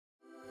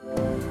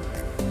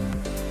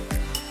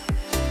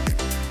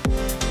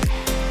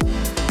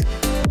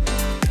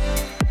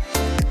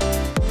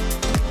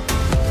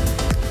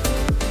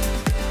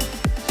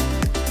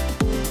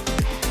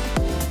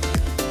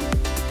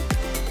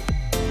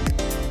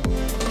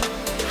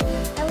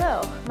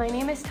My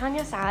name is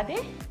Tanya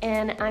Saade,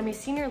 and I'm a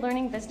Senior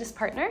Learning Business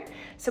Partner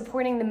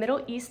supporting the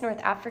Middle East North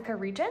Africa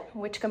region,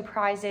 which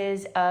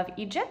comprises of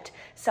Egypt,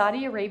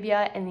 Saudi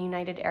Arabia, and the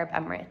United Arab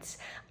Emirates.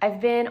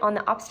 I've been on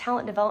the Ops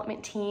Talent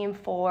Development team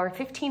for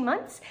 15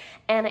 months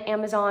and at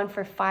Amazon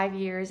for 5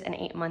 years and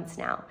 8 months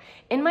now.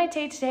 In my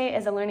day-to-day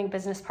as a Learning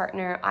Business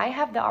Partner, I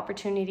have the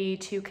opportunity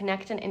to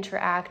connect and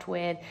interact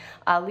with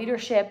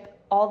leadership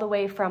all the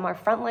way from our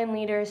frontline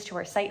leaders to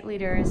our site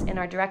leaders and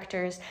our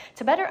directors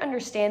to better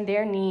understand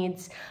their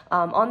needs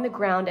on the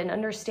ground and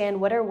understand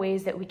what are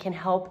ways that we can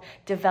help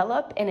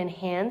develop and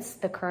enhance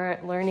the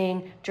current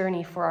learning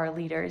journey for our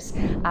leaders.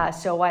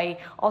 So I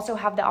also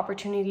have the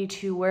opportunity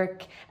to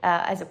work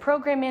as a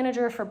program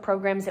manager for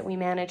programs that we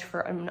manage for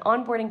an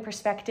onboarding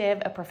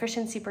perspective, a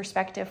proficiency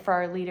perspective for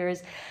our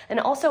leaders, and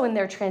also in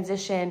their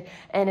transition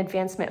and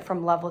advancement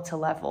from level to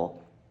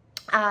level.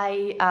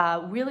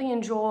 I really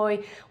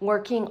enjoy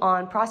working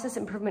on process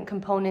improvement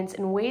components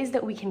and ways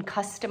that we can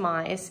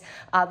customize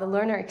the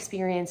learner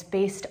experience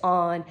based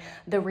on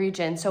the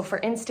region. So for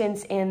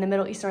instance, in the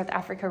Middle East North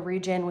Africa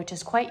region, which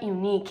is quite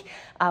unique,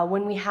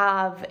 when we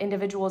have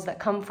individuals that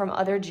come from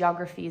other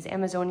geographies,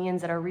 Amazonians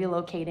that are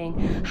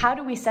relocating, how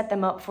do we set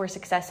them up for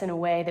success in a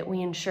way that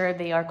we ensure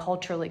they are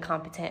culturally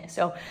competent?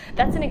 So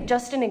that's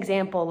just an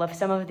example of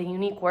some of the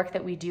unique work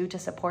that we do to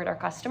support our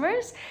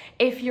customers.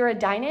 If you're a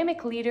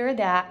dynamic leader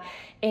that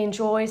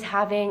enjoys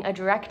having a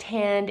direct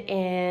hand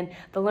in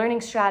the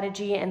learning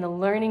strategy and the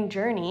learning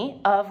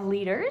journey of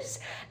leaders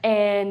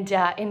and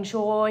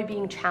enjoy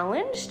being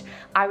challenged,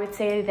 I would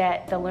say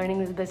that the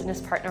Learning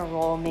Business Partner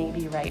role may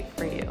be right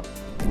for you.